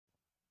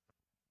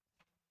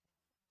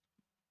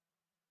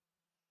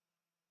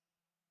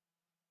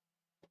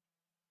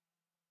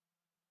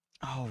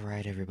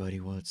Alright, everybody,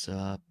 what's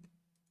up?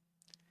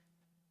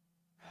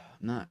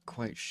 I'm not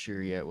quite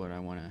sure yet what I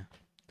want to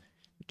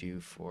do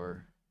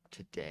for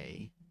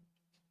today.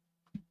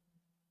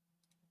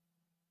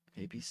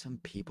 Maybe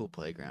some People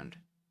Playground.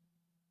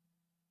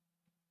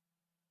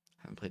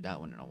 Haven't played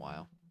that one in a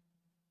while.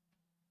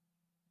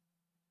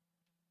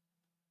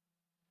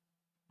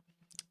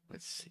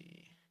 Let's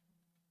see.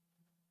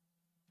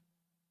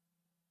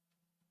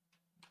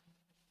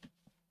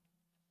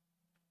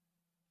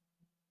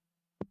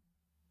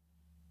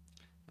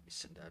 Let me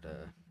send out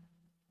a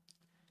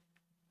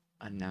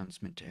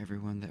announcement to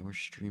everyone that we're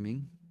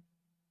streaming.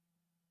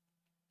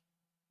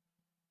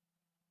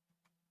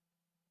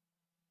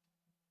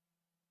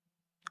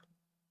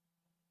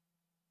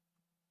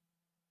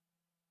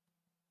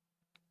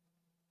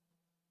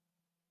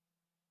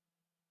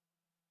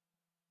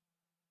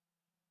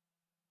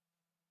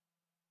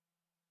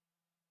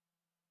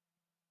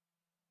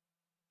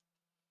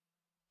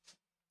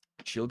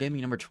 Shield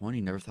Gaming number 20.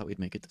 Never thought we'd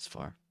make it this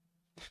far.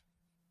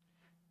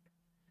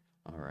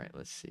 Alright,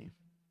 let's see.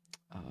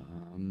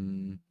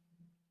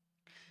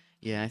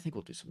 Yeah, I think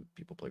we'll do some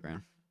People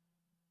Playground.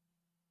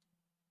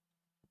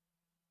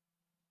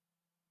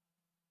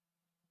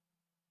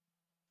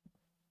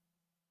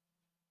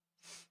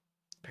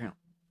 Apparently.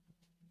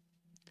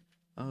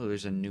 Oh,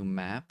 there's a new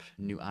map,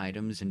 new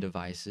items and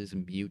devices,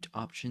 mute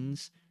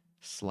options,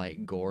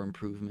 slight gore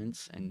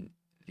improvements, and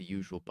the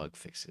usual bug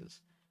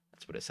fixes.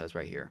 That's what it says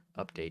right here.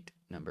 Update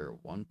number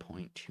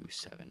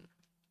 1.27.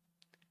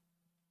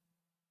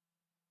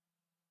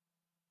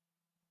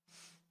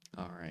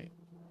 All right.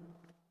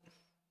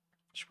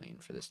 Just waiting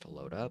for this to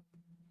load up.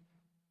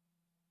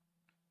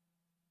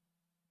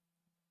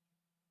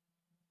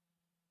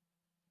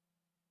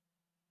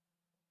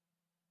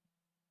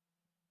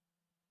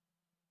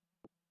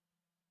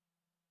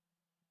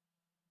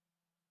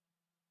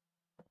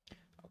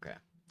 Okay.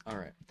 All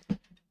right.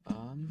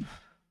 Um.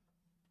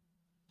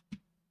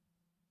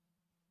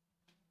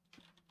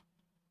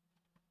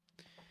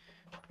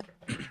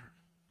 Okay.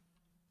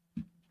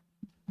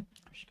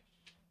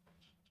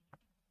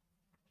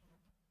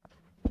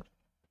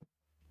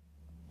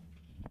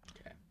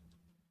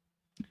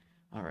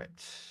 All right.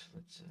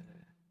 Let's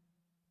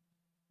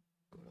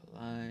go to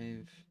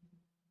live.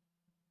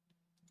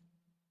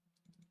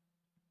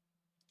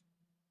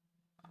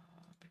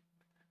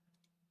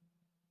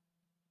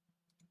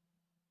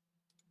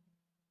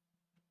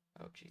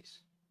 Oh, geez.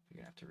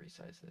 You're gonna have to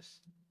resize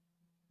this.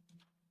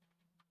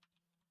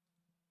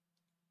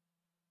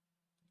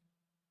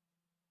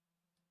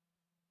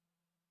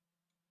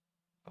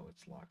 Oh,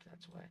 it's locked.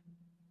 That's why.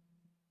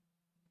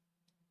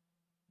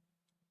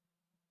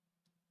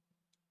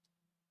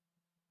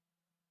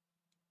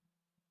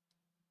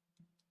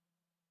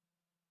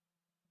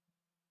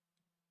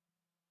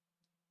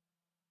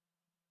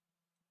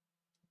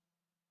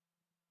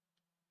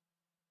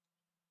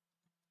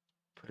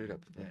 Put it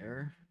up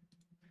there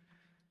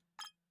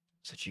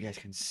so that you guys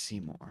can see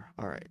more.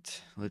 All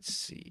right. Let's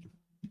see.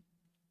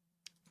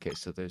 Okay,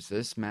 so there's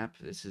this map.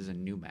 This is a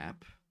new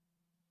map.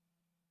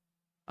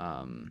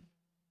 Um.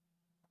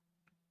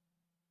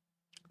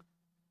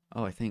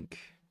 Oh, I think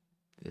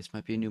this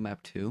might be a new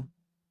map too,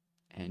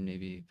 and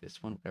maybe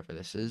this one, whatever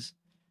this is,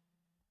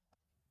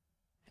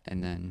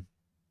 and then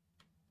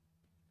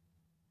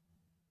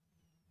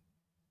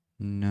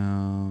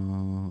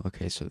no.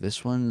 Okay, so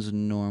this one's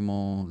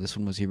normal. This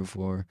one was here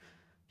before.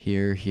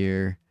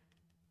 Here,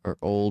 or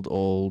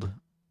old.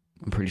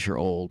 I'm pretty sure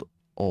old,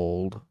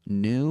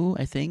 new.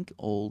 I think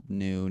old,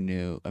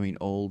 new. I mean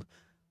old.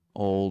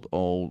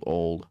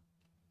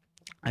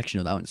 Actually,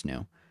 no, that one's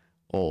new.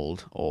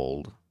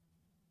 Old.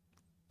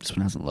 This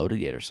one hasn't loaded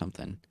yet or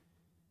something.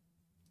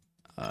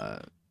 Uh,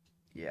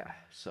 yeah.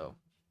 So,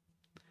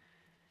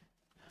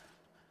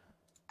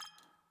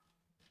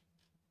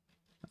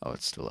 oh,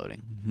 it's still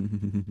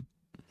loading.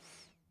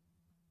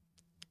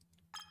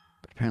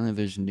 But apparently,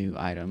 there's new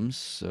items.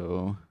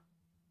 So,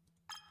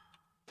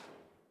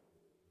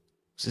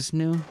 is this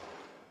new?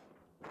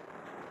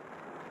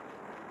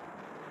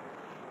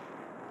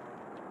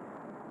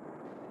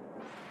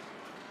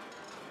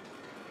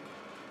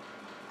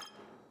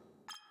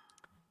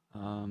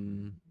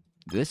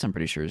 This I'm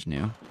pretty sure is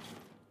new.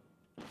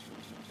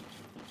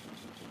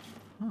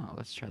 Oh,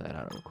 let's try that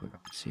out real quick.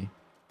 Let's see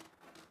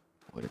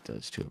what it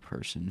does to a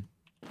person.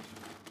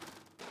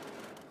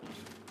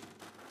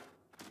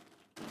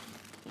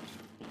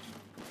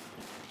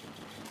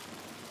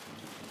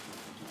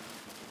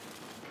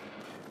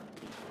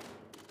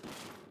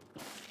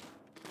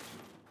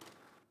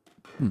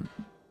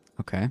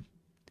 Okay.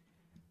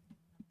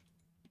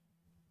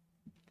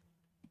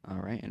 All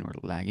right, and we're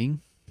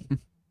lagging.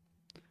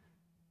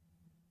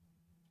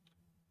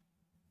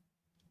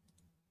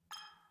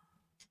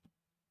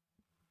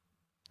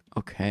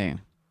 Okay.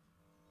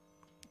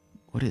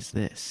 What is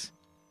this?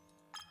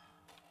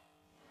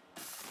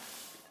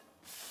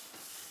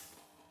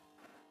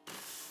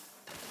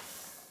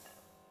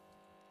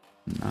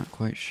 Not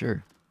quite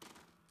sure.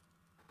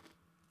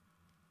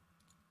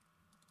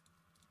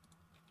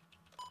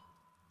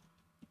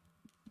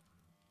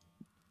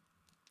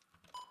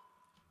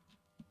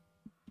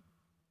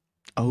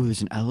 Oh,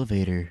 there's an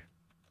elevator.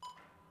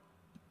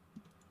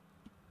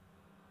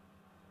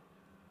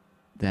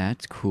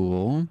 That's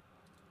cool.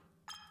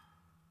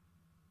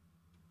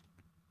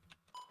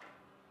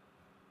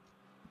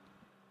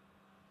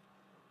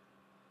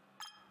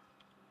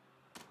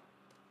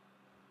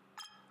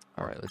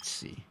 All right, let's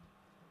see.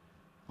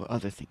 What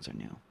other things are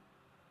new?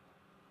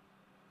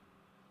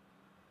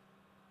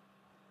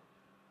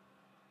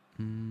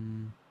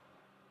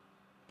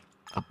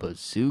 A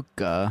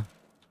bazooka.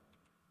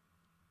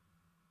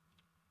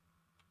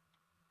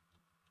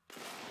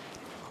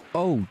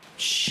 Oh,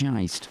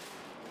 shiced.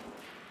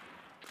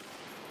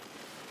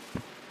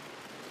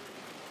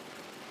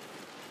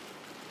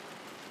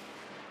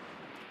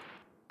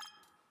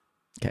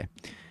 Okay.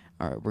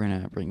 All right, we're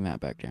gonna bring that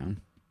back down.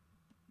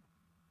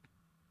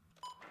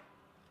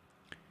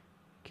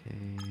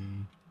 Okay.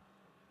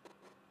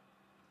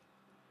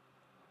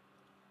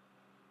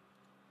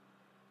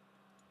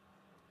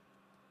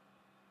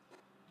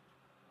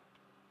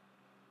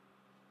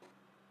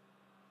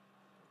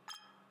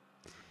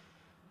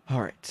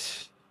 All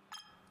right.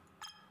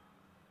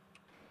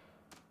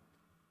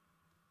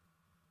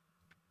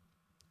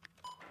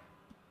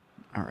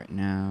 All right,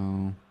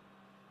 now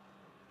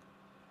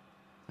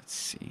let's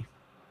see.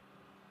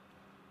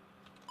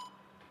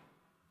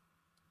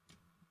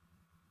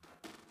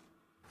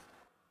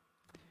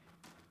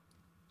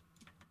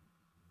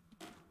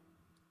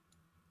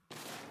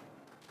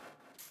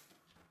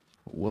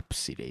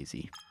 Whoopsie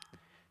daisy.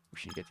 We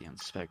should get the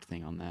inspect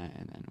thing on that,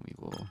 and then we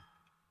will.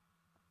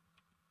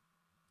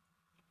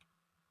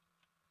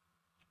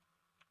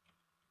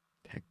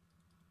 Heck.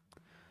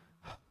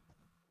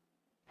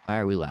 Why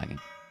are we lagging?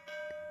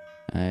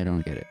 I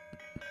don't get it.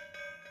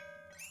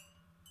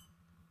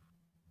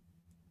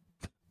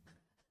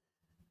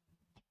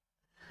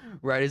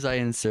 Right as I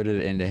inserted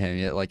it into him,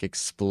 it like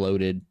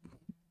exploded.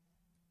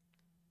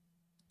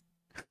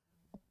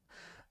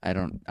 I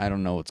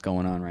don't know what's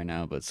going on right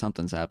now, but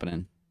something's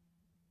happening.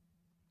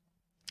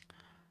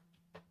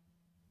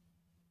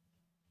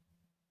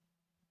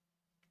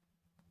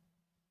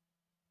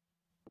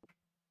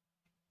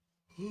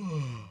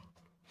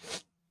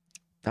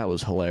 That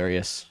was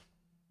hilarious.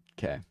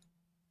 Okay.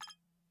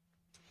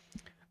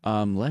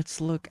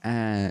 Let's look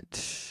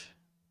at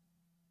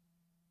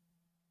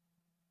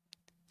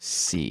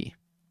C.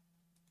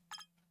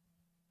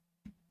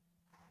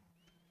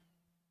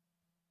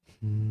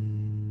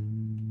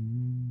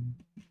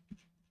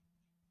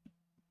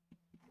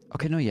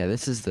 Okay, no, yeah,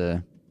 this is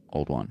the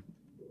old one.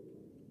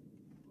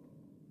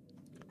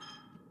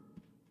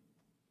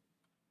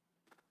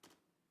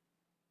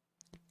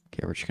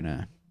 Okay, we're just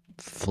gonna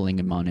fling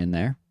him on in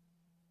there.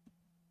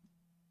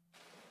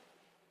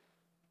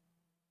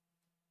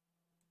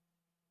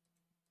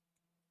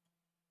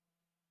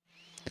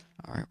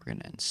 All right, we're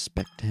gonna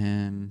inspect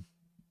him.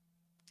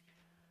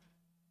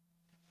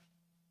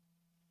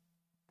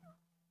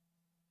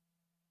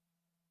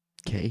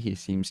 Okay, he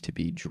seems to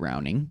be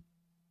drowning.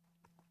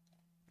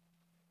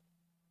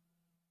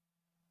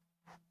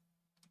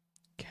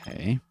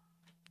 Okay.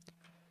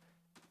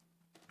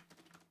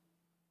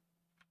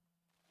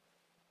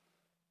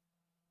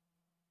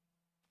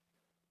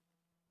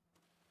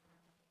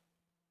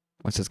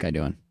 What's this guy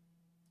doing?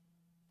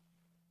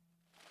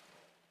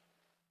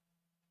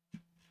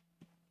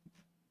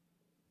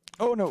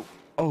 Oh no.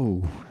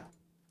 Oh.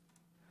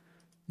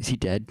 Is he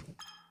dead?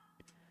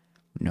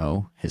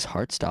 No, his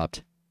heart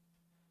stopped.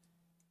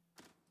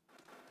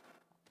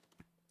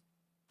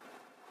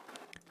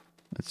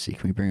 Let's see,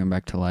 can we bring him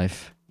back to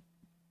life?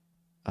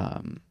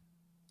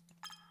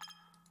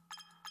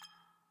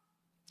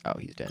 Oh,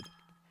 he's dead.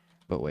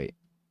 But wait.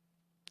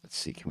 Let's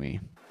see, can we...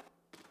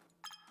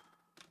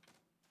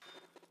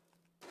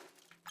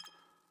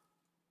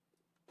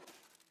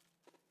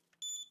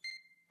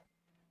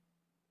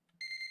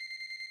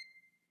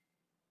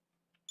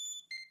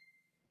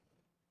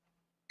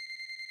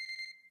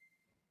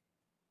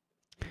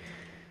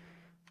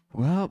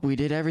 Well, we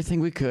did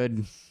everything we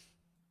could.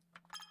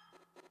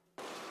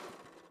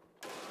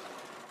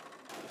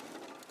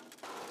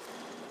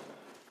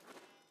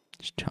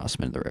 Just toss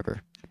him into the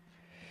river.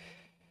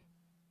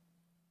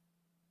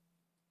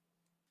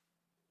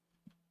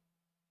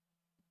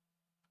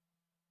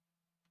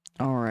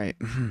 All right.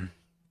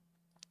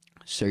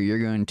 So you're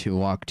going to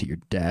walk to your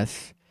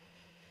death.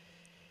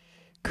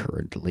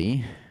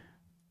 Currently.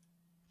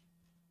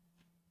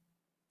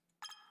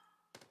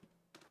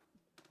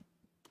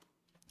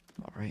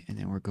 All right, and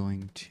then we're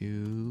going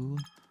to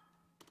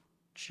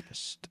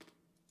just...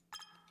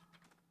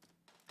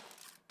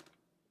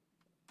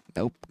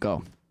 Nope,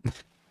 go.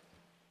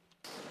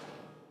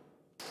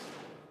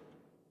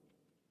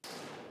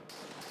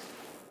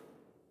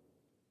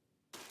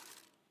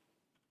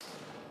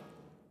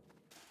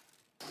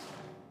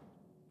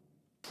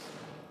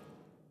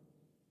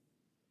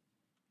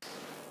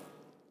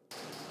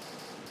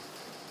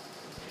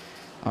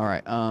 All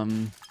right, what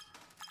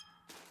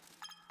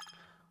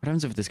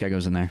happens if this guy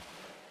goes in there?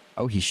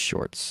 Oh, he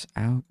shorts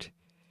out.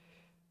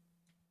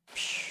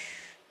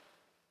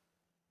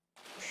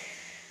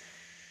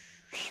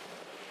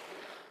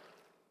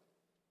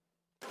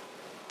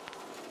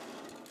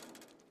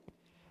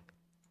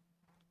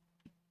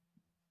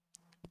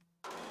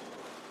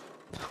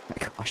 Oh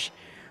my gosh.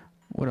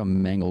 What a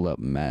mangled up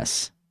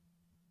mess.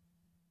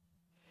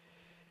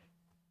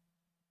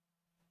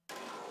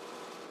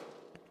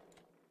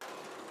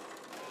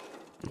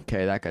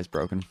 Okay, that guy's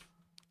broken.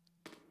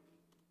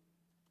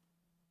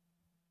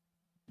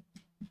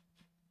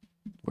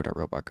 Where'd our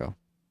robot go?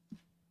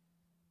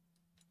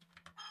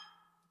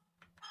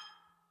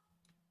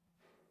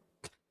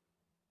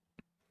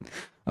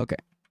 Okay.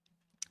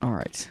 All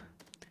right.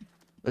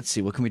 Let's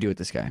see. What can we do with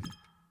this guy?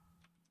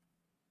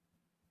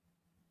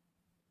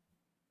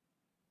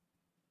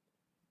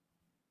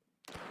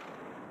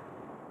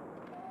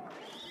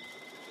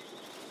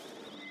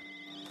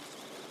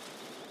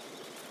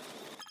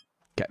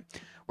 Okay.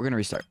 We're going to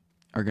restart.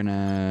 We're going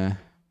to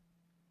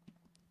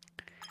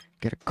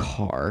get a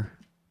car.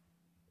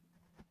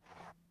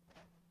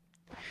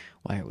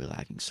 Why are we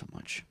lagging so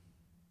much?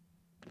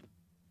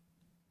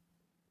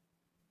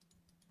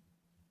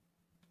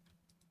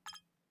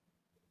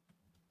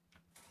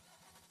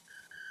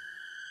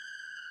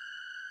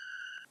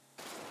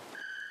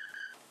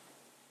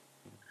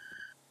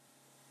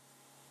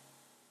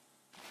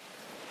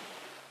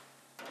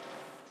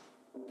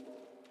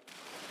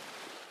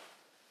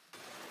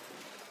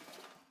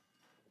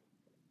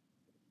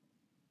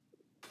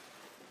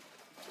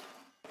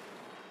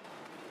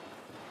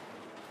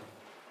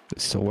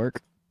 Does it still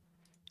work?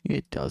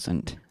 It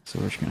doesn't. So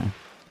we're just gonna...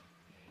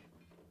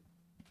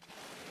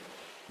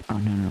 Oh,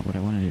 no. What I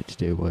wanted it to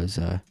do was,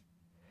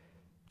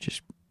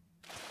 just...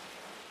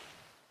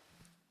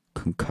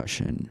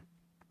 concussion.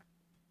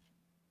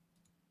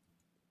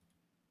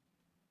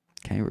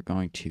 Okay, we're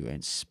going to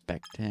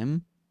inspect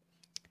him.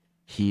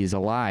 He is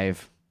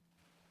alive.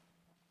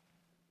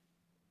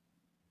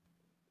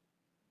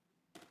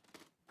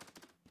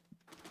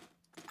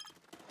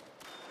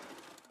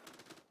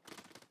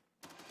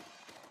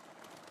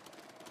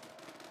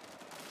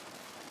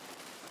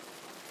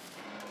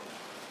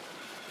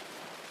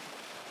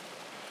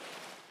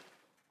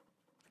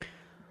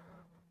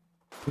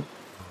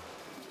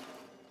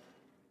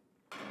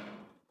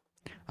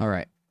 All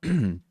right.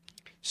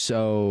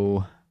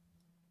 So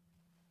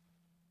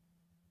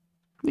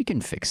we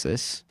can fix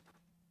this,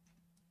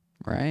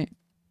 right?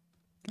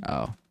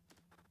 Oh.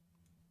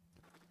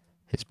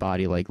 His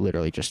body, like,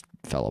 literally just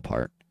fell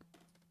apart.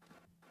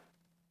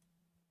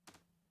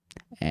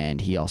 And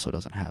he also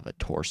doesn't have a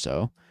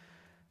torso.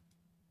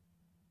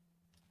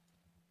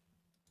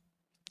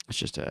 It's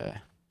just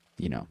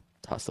you know,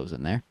 toss those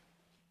in there.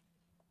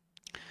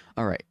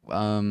 All right.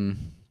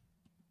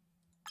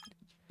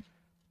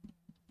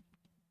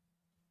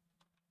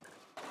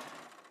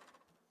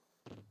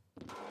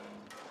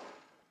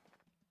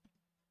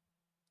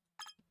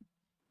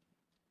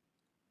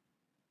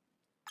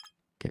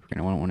 Okay, we're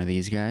gonna want one of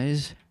these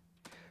guys.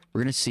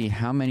 We're gonna see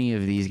how many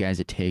of these guys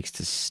it takes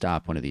to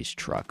stop one of these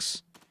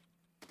trucks.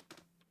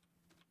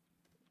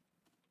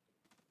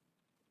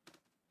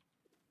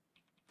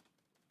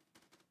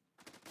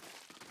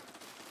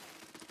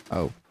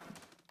 Oh.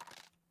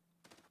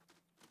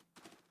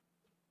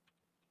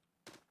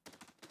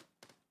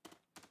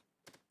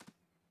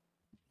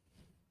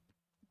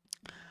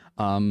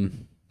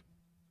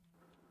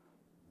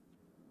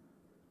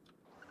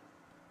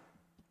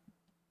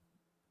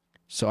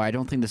 So I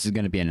don't think this is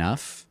going to be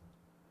enough.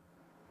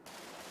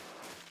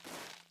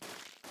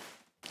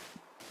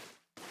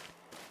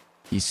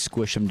 He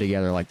squished them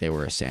together like they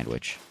were a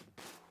sandwich.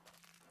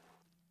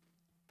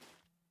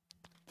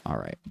 All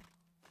right.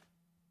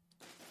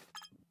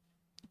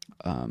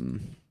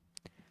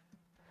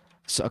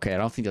 So, okay, I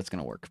don't think that's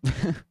going to work.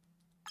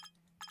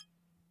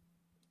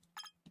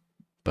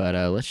 But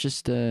let's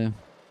just...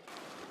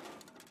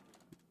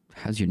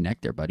 How's your neck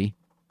there, buddy?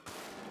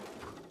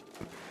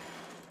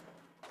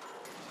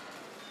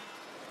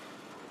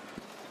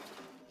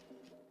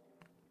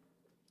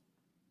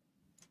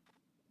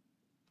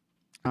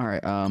 All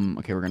right,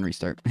 okay, we're gonna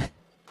restart.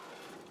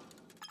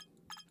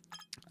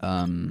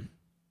 Never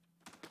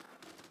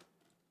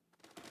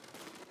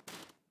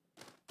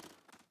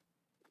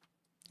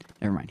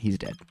mind, he's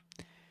dead.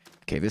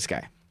 Okay, this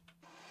guy.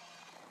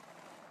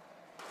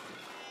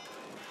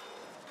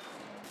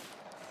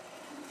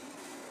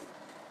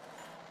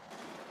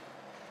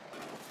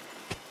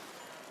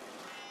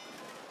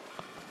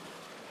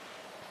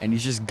 And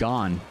he's just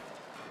gone.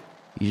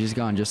 He's just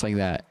gone just like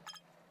that.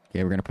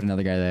 Okay, we're gonna put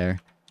another guy there.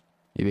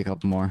 Maybe a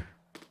couple more.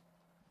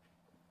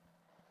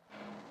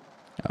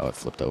 Oh, it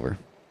flipped over.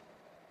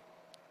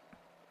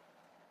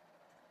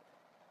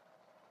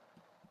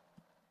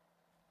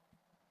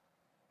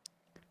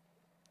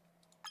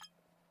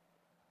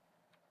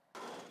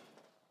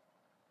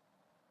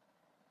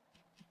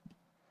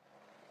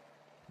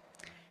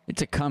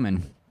 It's a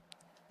coming.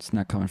 It's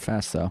not coming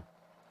fast though.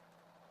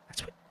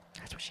 That's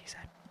what she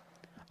said.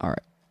 All right.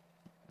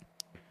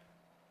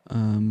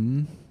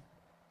 We're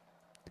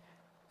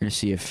gonna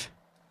see if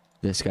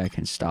this guy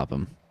can stop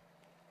him.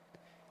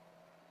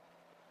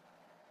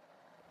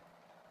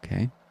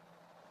 Okay.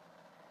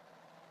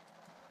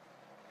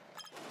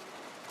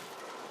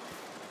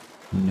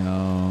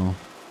 No.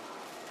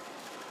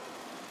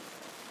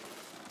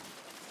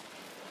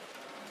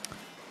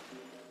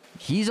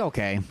 He's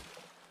okay.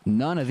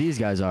 None of these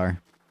guys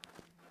are.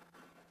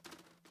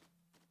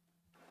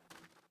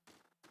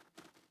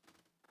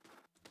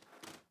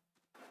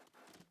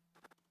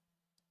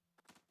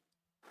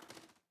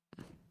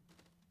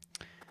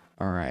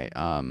 All right.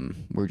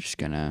 We're just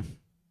gonna.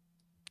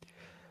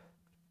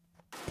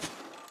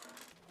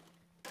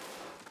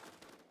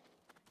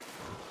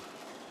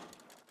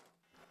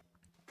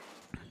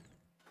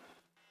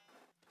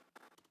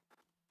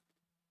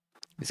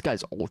 This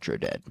guy's ultra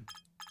dead.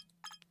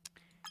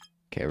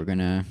 Okay, we're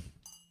gonna.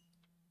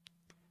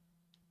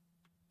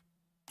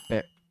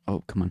 Oh,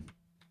 come on.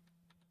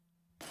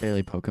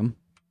 Barely poke him.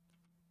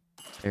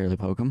 Barely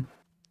poke him.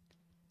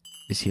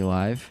 Is he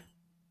alive?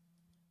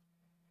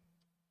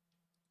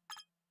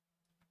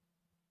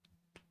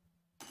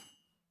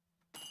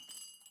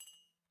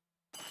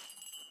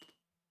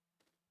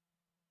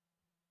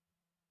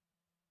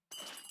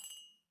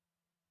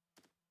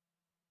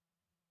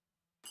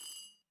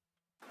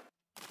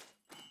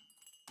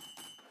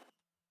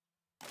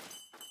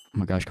 Oh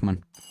my gosh, come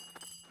on.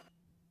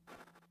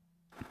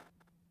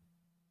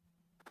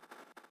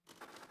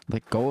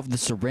 Let go of the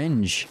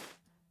syringe.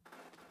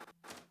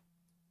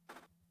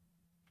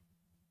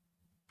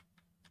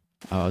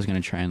 Oh, I was gonna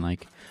try and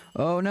like...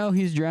 Oh no,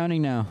 he's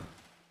drowning now.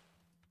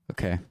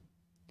 Okay.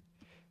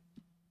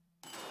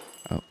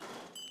 Oh.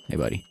 Hey,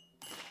 buddy.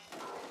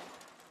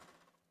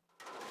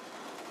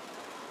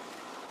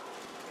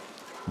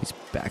 He's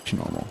back to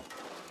normal.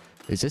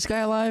 Is this guy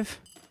alive?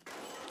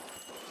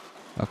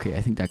 Okay,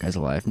 I think that guy's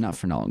alive. Not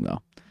for long,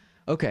 though.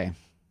 Okay.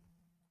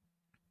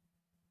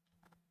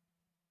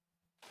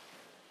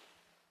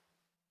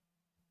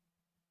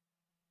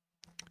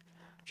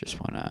 Just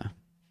wanna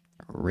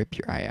rip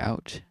your eye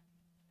out.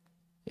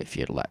 If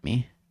you'd let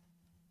me.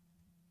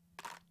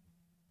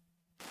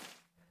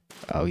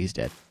 Oh, he's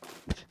dead.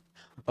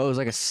 Oh, it was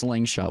like a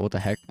slingshot. What the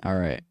heck?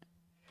 Alright.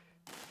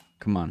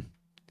 Come on.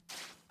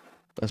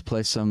 Let's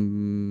play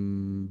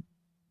some...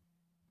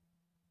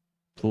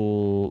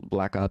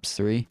 Black Ops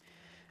 3.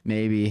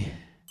 Maybe.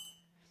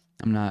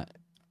 I'm not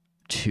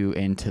too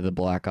into the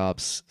Black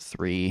Ops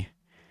 3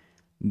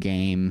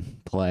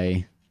 game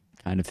play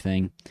kind of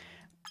thing.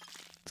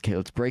 Okay,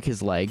 let's break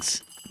his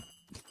legs.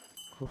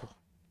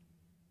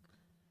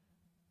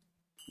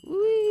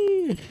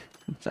 Whee!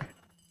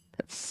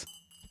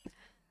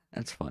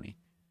 That's funny.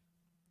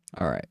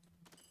 All right.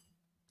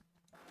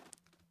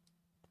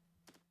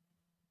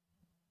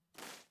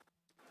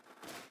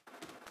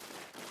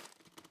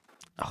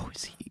 Oh,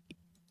 is he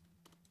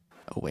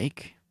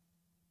awake?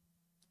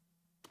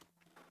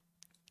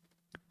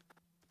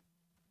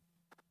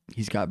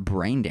 He's got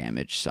brain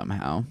damage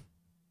somehow.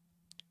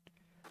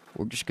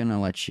 We're just gonna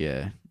let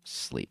you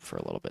sleep for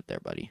a little bit there,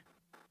 buddy.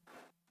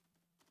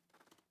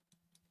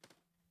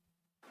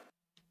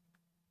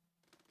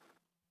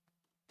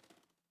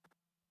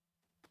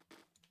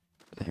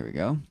 There we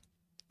go.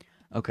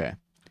 Okay.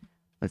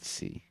 Let's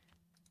see.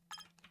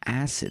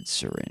 Acid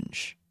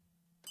syringe.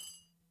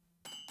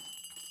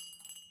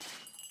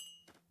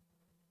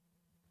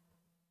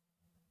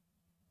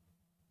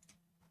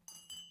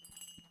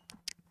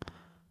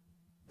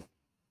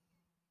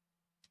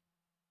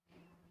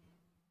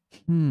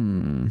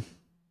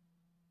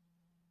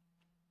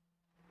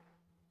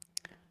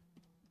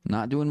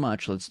 Not doing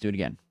much. Let's do it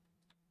again.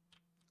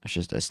 Let's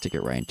just stick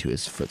it right into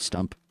his foot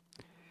stump.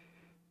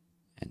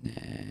 And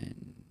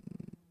then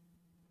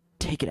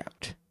take it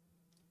out.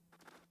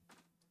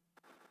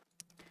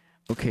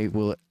 Okay,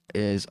 well,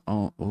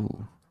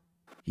 oh,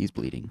 he's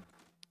bleeding.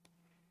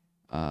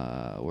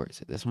 Where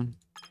is it? This one?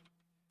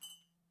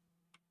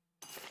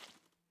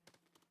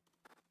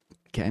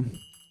 Okay.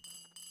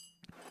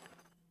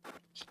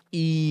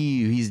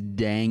 Ew, he's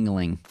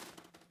dangling.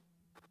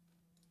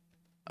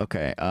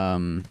 Okay,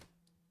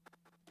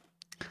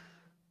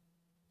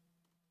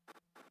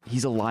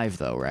 he's alive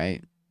though,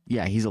 right?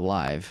 Yeah, he's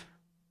alive.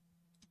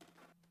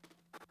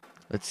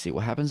 Let's see,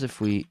 what happens if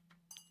we...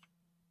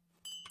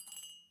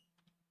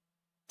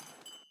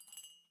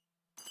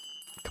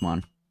 Come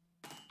on.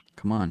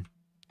 Come on.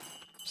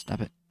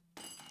 Stop it.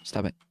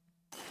 Stop it.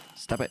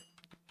 Stop it.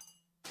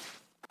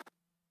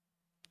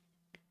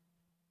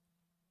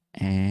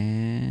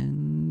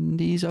 And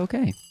he's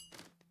okay.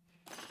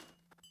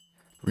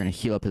 We're gonna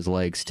heal up his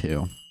legs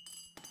too.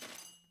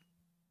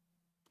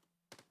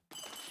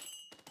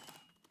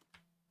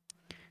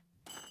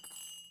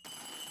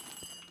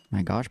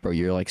 My gosh, bro,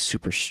 you're like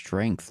super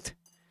strength.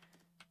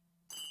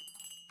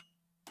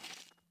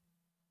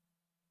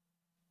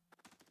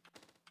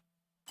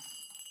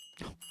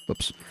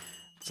 Whoops.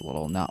 It's a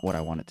little not what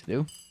I wanted to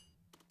do.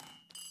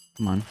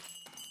 Come on.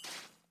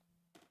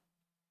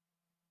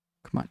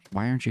 Come on.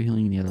 Why aren't you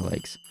healing the other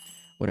legs?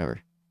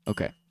 Whatever.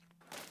 Okay.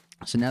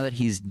 So now that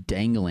he's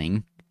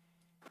dangling,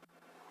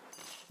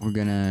 we're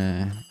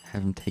gonna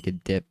have him take a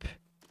dip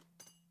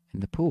in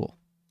the pool.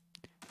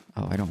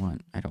 Oh, I don't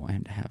want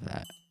him to have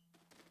that.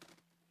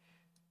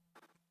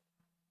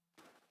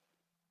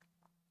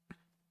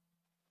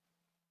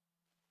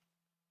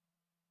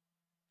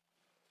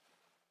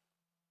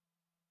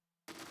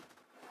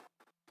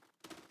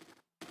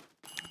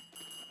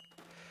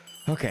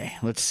 Okay,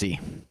 let's see.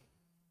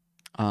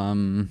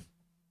 I'm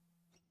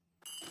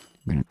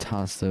gonna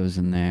toss those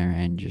in there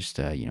and just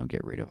you know,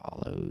 get rid of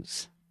all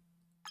those.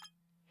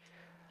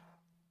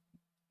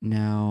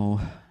 Now,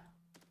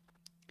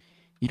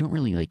 you don't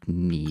really like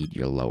need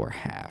your lower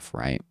half,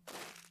 right?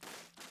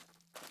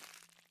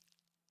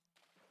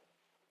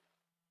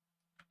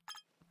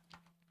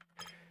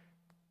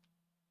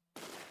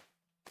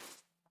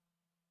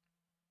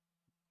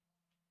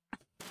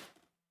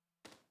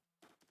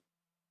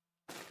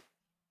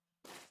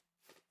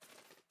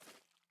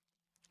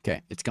 Okay,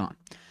 it's gone.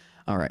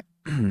 All right.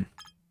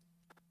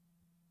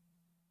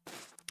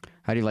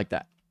 How do you like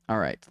that? All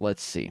right,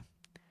 let's see.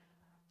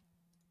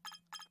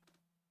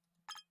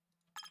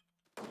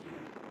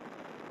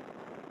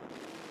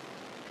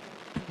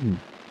 I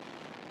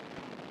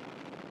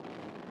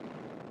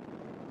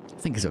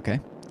think it's okay.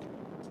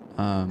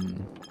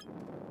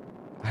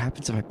 What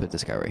happens if I put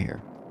this guy right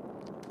here?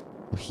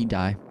 Will he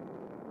die?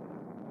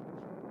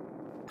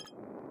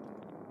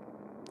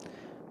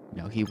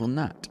 No, he will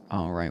not.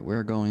 All right,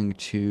 we're going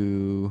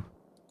to...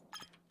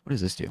 What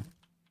does this do?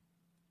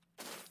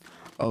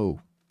 Oh.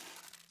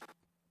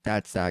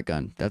 That's that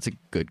gun. That's a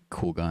good,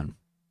 cool gun.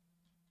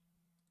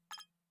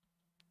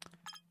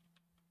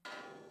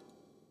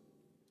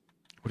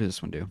 What does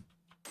this one do?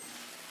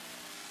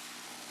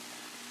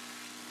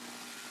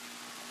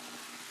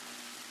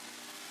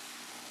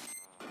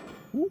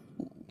 Ooh.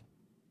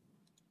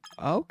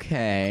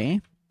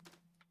 Okay.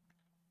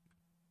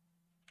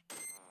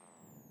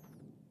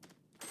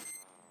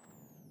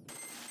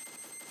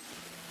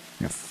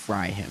 I'm gonna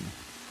fry him.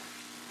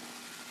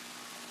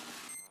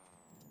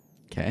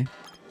 Okay.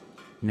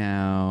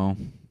 Now...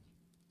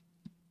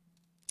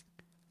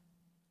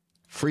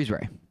 Freeze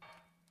ray.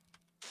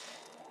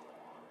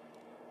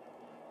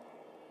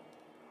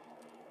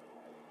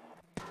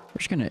 We're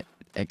just gonna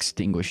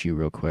extinguish you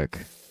real quick.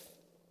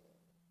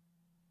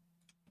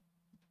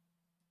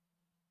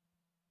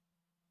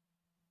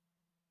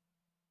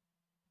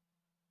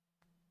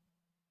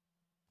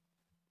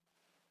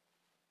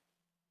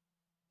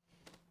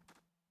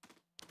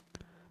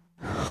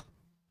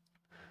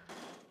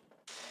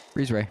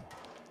 Freeze ray.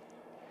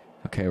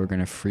 Okay, we're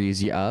gonna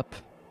freeze you up.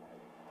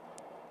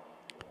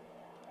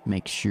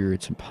 Make sure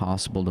it's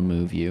impossible to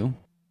move you.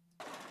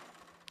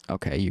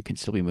 Okay, you can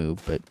still be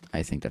moved, but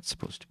I think that's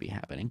supposed to be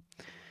happening.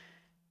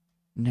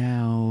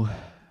 Now,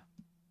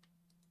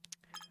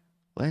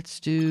 let's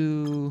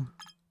do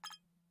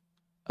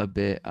a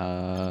bit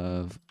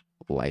of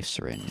life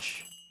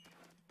syringe.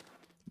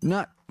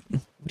 Not...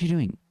 What are you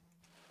doing?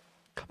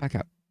 Come back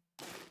out.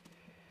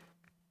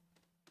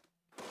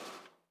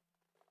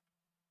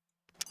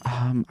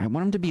 I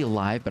want him to be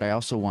alive, but I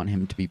also want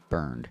him to be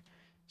burned.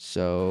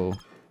 So,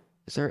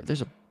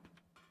 there's a...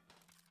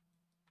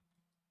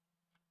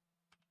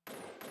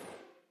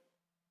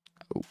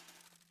 Oh.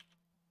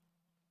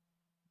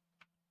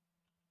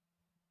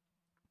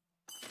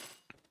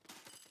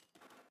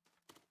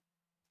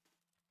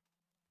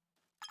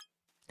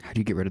 How do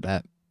you get rid of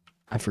that?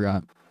 I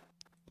forgot.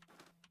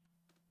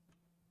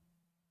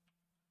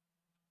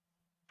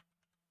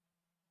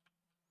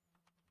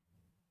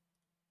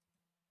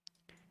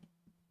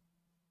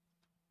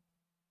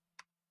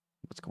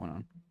 What's going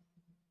on?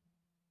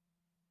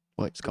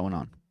 What's going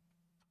on?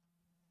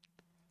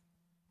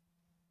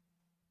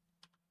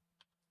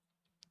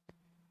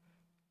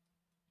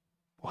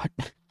 What?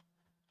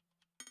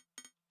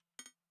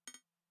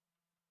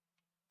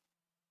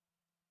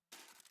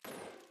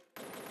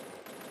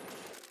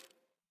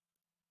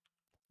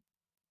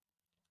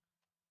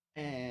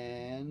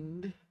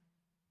 And...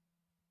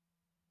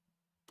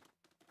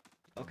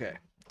 Okay.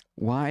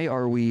 Why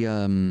are we,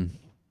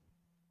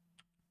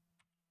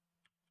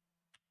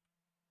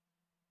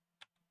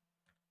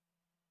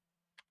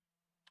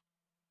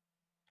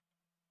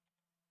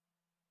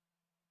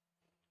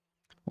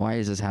 Why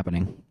is this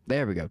happening?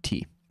 There we go,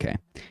 T. Okay.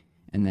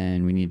 And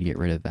then we need to get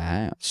rid of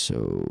that,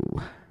 so...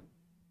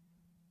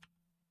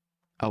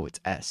 Oh, it's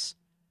S.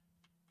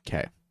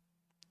 Okay.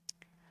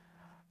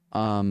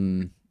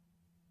 What?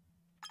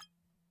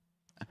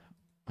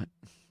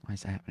 Why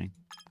is that happening?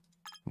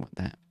 I want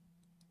that.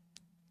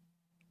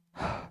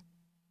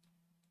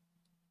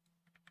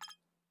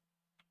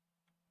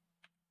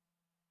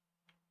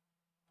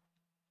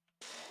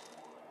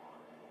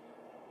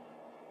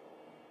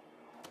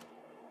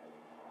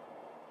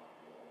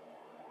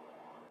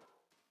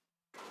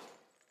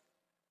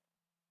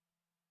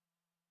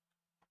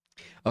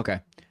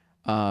 Okay.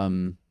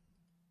 I'm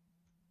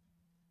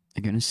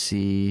gonna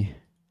see...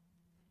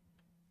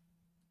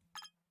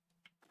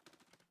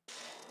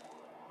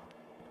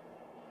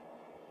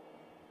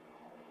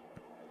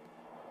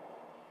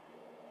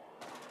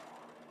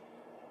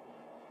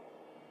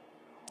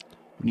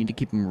 We need to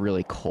keep him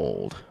really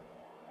cold.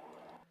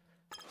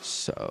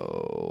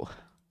 So...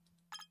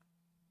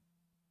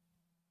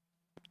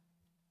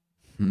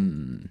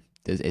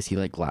 Is he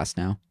like glass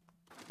now?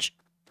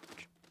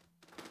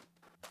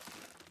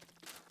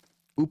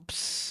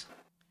 Oops.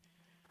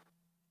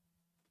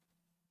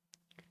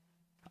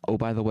 Oh,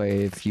 by the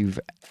way, if you've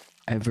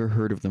ever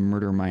heard of the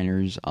Murder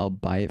Miners, I'll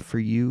buy it for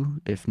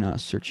you. If not,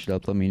 search it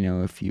up. Let me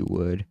know if you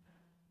would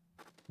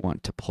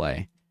want to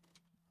play.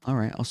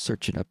 Alright, I'll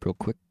search it up real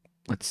quick.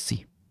 Let's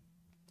see.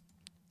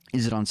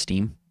 Is it on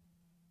Steam?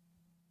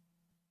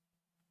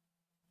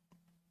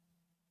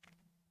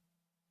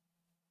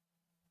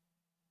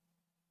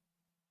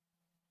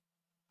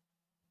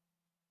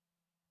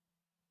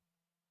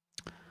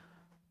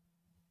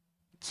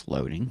 It's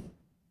loading.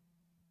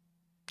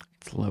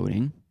 It's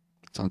loading.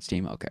 It's on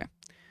Steam. Okay.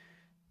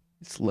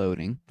 It's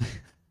loading.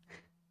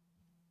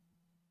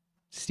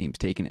 Steam's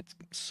taking its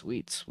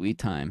sweet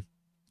time.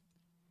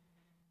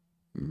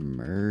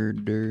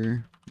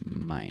 Murder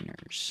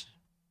Miners.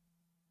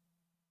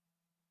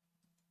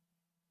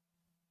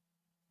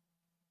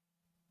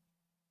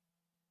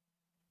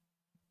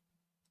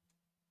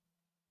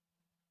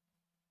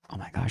 Oh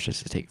my gosh,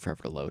 this is taking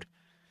forever to load.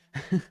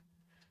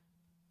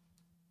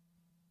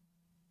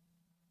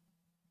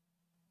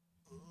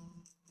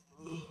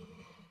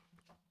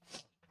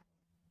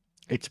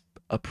 It's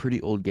a pretty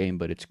old game,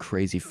 but it's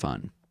crazy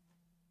fun.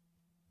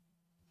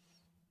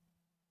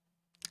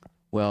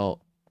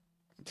 Well,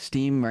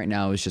 Steam right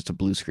now is just a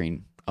blue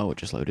screen. Oh, it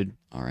just loaded.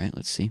 All right,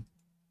 let's see.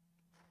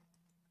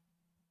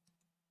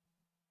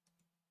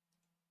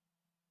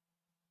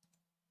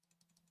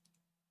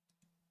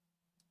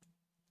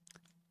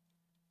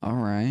 All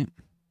right.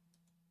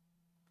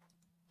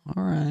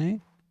 All right.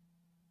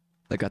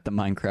 I got the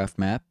Minecraft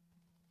map.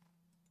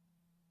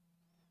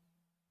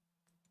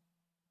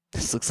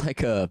 This looks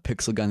like a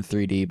Pixel Gun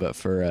 3D, but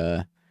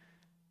for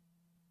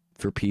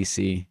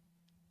PC.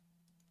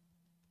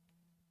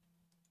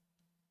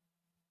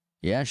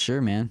 Yeah,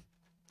 sure, man.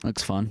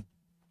 Looks fun.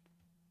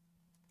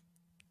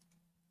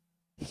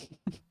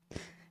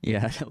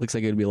 Yeah, it looks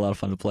like it'd be a lot of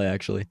fun to play,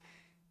 actually.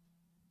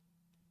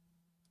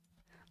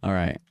 All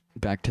right,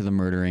 back to the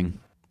murdering.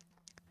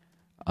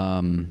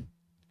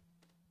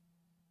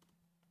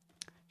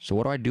 So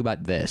what do I do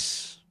about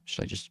this?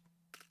 Should I just...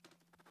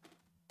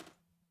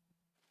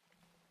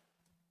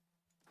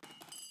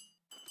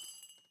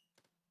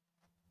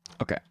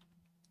 Okay.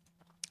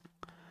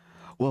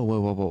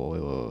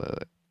 Whoa.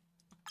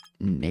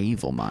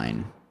 Naval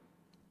mine.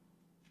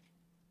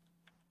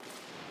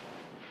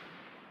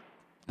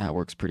 That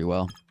works pretty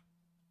well.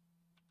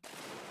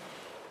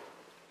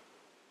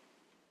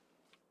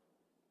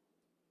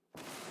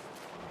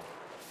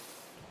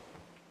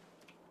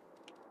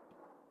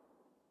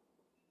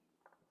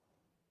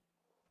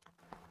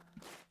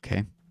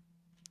 Okay.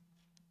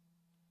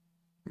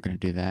 We're going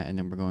to do that, and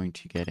then we're going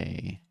to get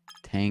a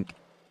tank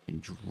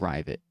and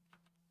drive it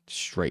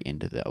straight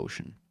into the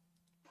ocean.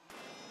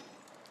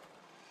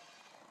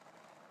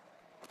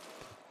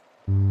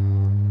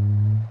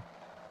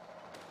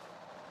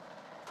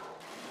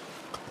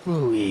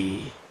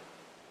 Ooh-wee.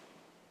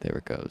 There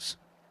it goes.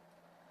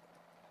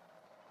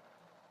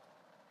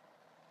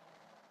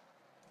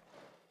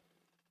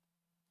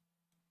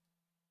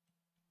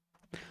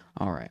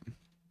 All right.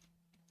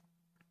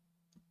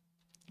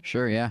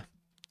 Sure, yeah.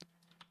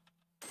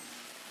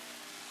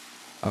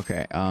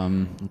 Okay,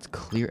 let's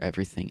clear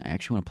everything. I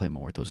actually want to play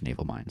more with those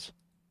naval mines.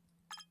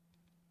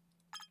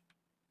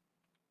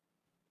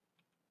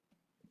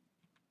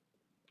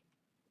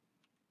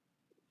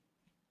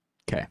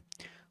 Okay,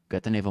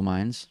 got the naval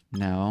mines.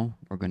 Now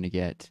we're going to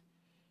get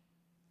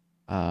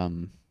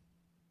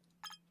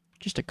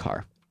just a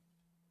car.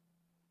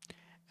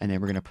 And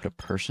then we're going to put a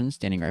person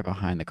standing right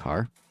behind the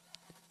car.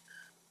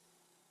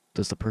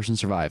 Does the person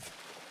survive?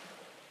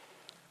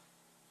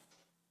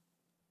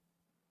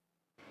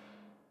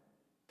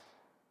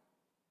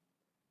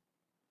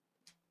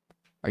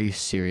 Are you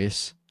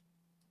serious?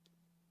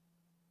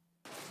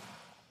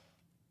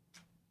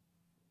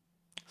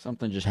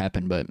 Something just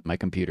happened, but my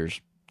computer's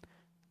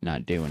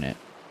not doing it.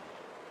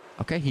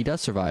 Okay, he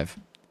does survive.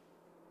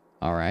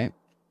 All right.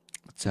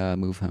 Let's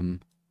move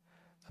him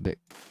a bit.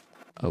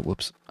 Oh,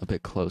 whoops. A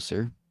bit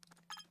closer.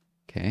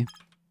 Okay.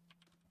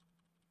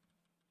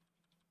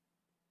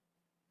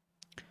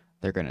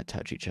 They're gonna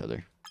touch each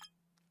other.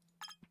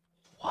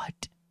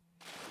 What?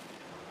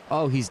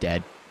 Oh, he's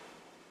dead.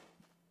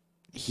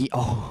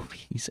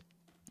 He's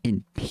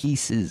in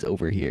pieces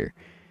over here.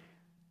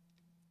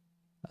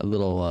 A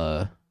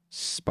little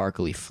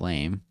sparkly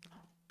flame.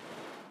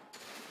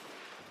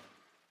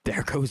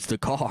 There goes the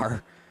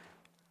car.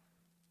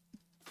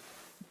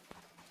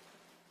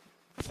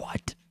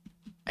 What?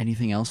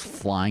 Anything else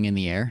flying in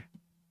the air?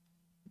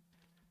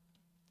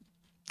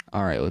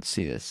 All right, let's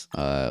see this.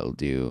 We'll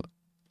do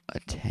a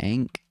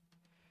tank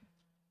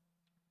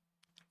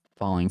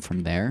falling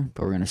from there,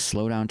 but we're gonna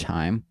slow down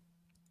time.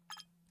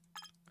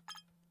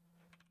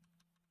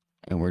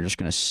 And we're just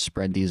gonna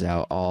spread these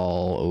out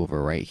all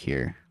over right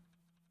here.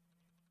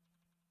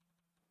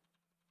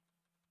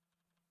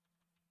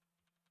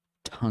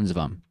 Tons of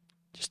them.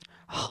 Just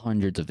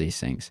hundreds of these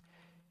things.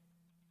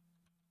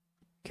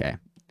 Okay.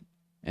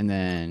 And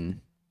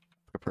then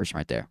put a person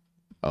right there.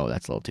 Oh,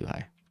 that's a little too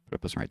high. Put a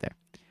person right there.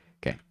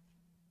 Okay.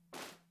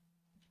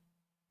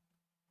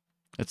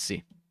 Let's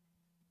see.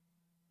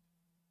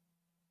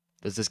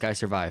 Does this guy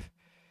survive?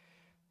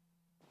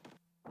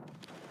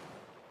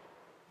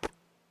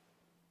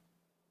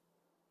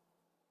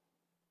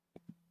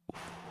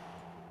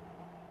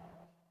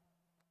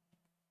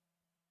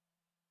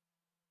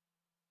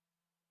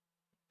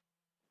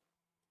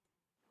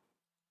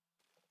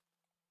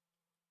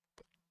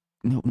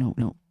 No, no,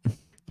 no.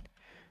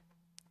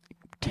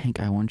 Tank,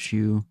 I want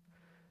you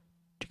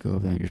to go over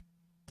there and just.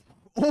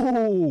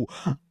 Oh!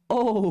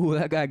 Oh,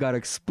 that guy got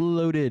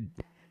exploded.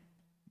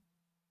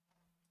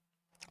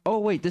 Oh,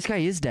 wait, this guy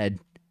is dead.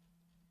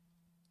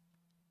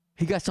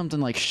 He got something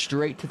like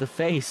straight to the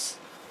face.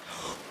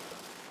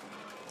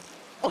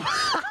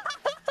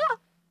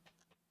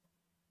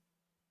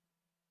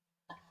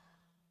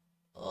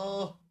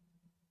 Oh,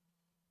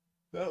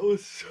 that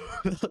was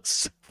that was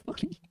so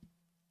funny.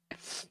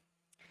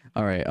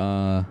 All right,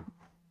 all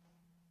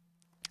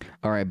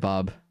right,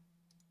 Bob.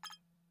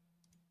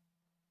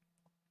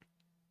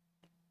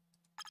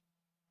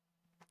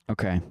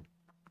 Okay,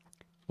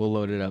 we'll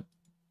load it up.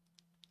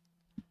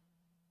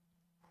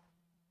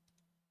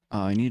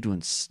 I need to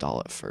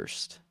install it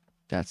first.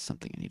 That's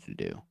something I need to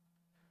do.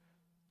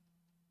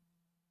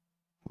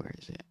 Where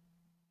is it?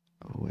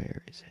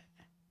 Where is it?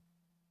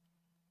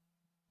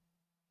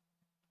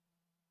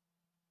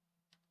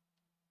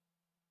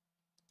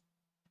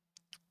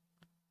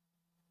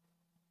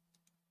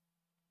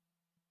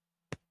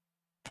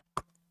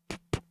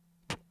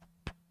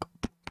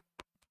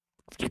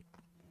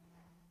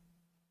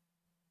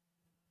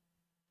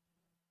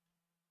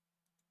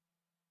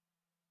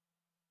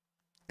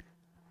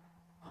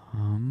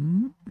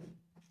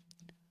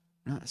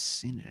 Not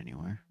seeing it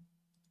anywhere.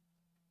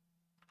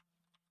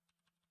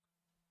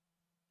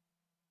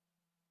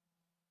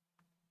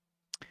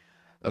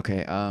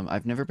 Okay,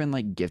 I've never been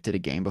like gifted a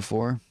game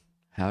before.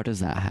 How does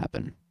that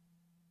happen?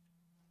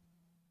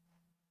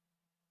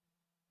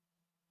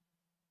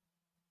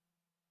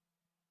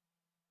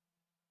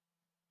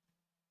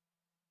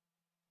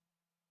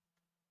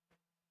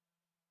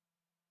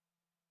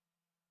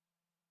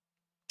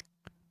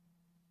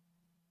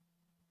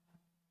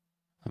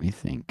 Let me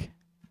think.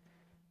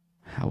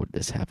 How would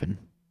this happen?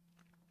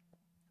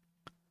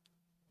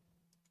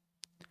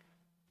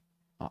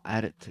 I'll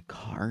add it to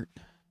cart.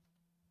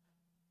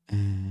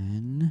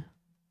 And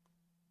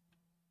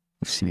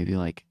let's see, maybe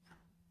like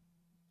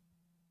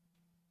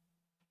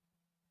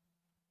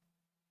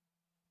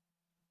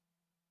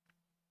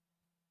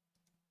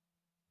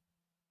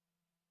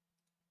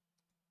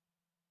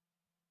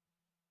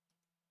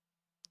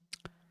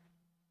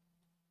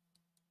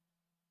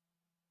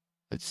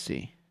let's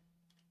see.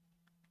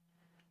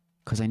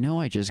 Cause I know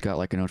I just got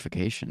like a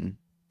notification.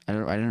 I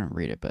didn't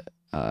read it, but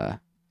I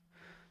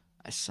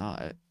saw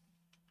it.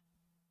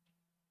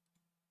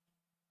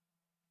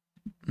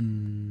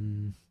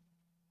 Mm,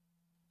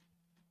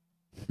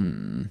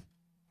 hmm.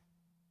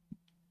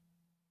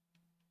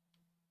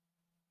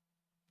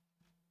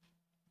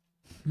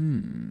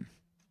 Hmm.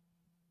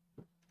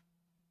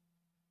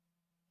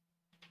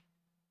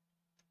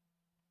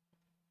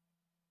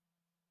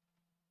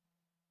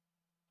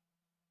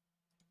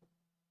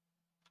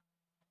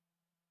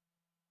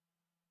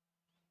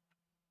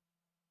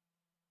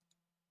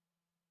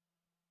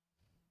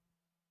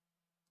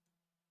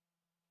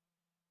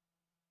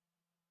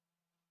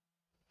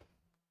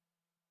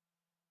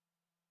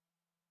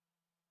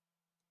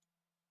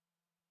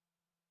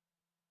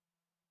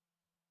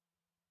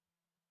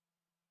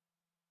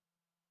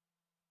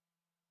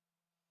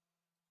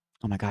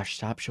 Oh my gosh,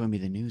 stop showing me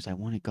the news. I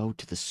want to go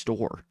to the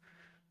store.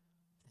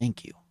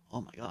 Thank you. Oh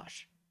my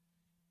gosh.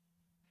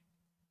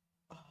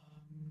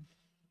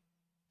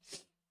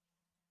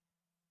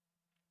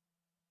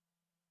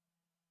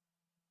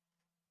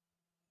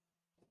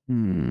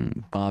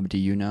 Um, Bob, do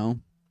you know?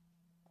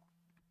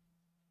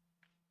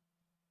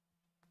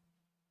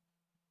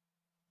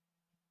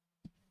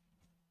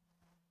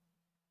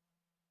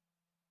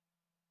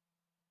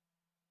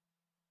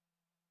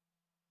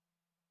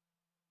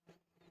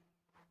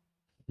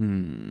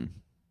 Hmm.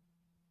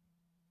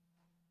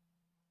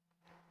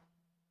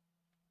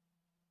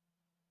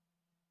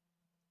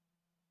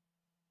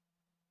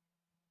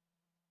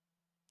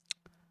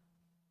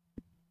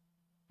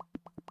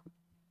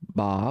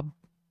 Bob?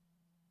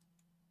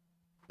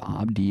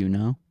 Bob, do you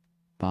know?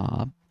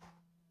 Bob?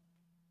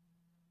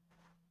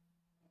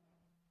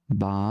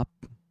 Bob?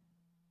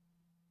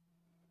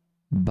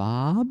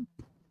 Bob?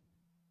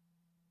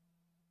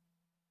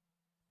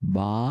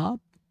 Bob?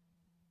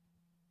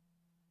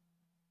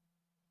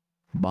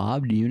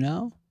 Bob, do you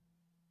know?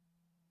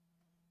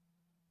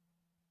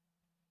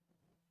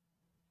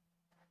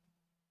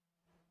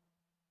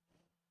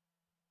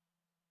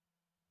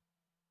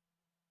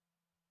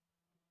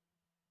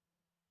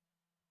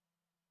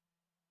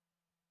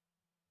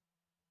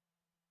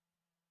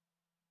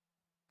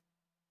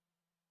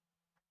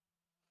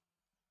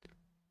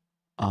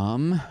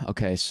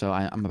 Okay, so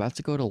I'm about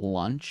to go to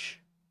lunch.